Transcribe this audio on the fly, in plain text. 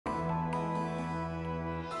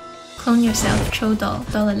Clone yourself, throw doll,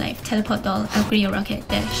 doll alive, teleport doll, upgrade your rocket,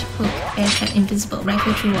 dash, hook, air trap, invisible,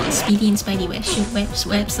 rifle through walls, speedy and spidey web, shoot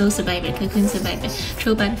web, slow survivor, cocoon survivor,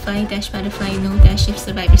 throw butterfly, no dash if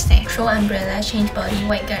survivor stack, throw umbrella, change body,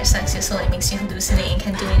 white guard sucks your soul and makes you hallucinate and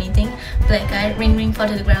can't do anything, black guard, ring, fall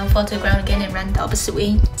to the ground again and run the opposite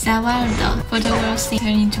way. Zawar doll, for the world state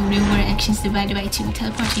turn into real world actions divided by 2,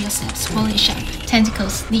 teleport to yourselves, wallet shot,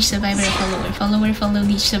 tentacles, leech survivor follow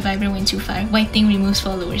leech survivor went too far, white thing removes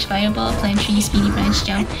followers, fireball, plant tree, speedy branch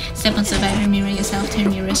jump, step on survivor, mirror yourself, turn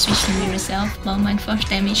mirror, switch to mirror self, bomb and force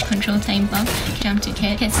damage, control time bomb, jump to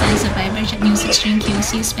cat style survivor, music string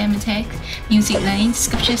kills you, spam attack, music line,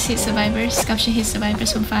 sculpture hit survivor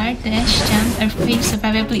so far, dash, jump, earthquake,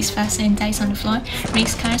 survivor bleeds faster and dies on the floor,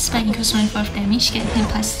 race car, spike equals 1/4 damage, get hit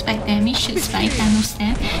plus spike damage, shoot spike, no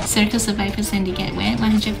stab, circle survivors and they get wet,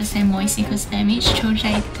 100% moist equals damage, throw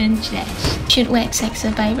titan dash, shoot wax at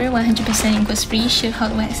survivor, 100% equals free, shoot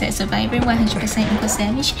hot wax at survivor, 100% equals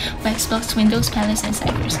damage, wax box, windows, palace and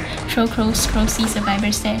ciphers, throw crow see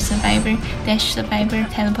survivor, stairs survivor, dash survivor,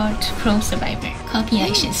 teleport, crow survivor. Copy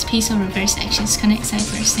actions, paste or reverse actions, connect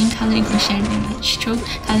ciphers, same color equals shared image, throw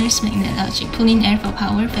colors, magnet logic, pull in air for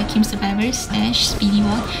power, vacuum survivors, dash, speedy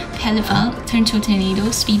wall, pelifal, turn to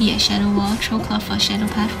tornado, speedy at shadow wall, throw cloth for shadow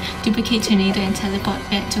path, duplicate tornado and teleport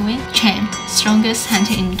back to it, tram, strongest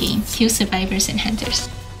hunter in game, kill survivors and hunters.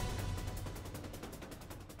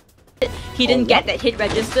 He didn't get that hit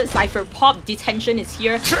registered, Cypher pop, detention is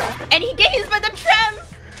here, and he gets hit by the tram!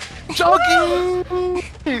 Jogging!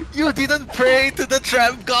 You didn't pray to the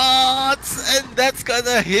tram gods, and that's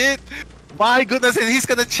gonna hit! My goodness, and he's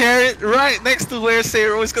gonna chair it right next to where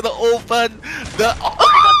Zero is gonna open the... Oh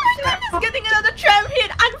my god, he's getting another tram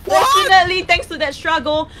hit! Unfortunately, thanks to that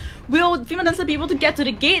struggle, will Female Dancer be able to get to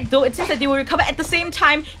the gate? Though it seems that they will recover at the same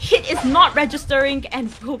time, hit is not registering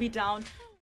and will be down.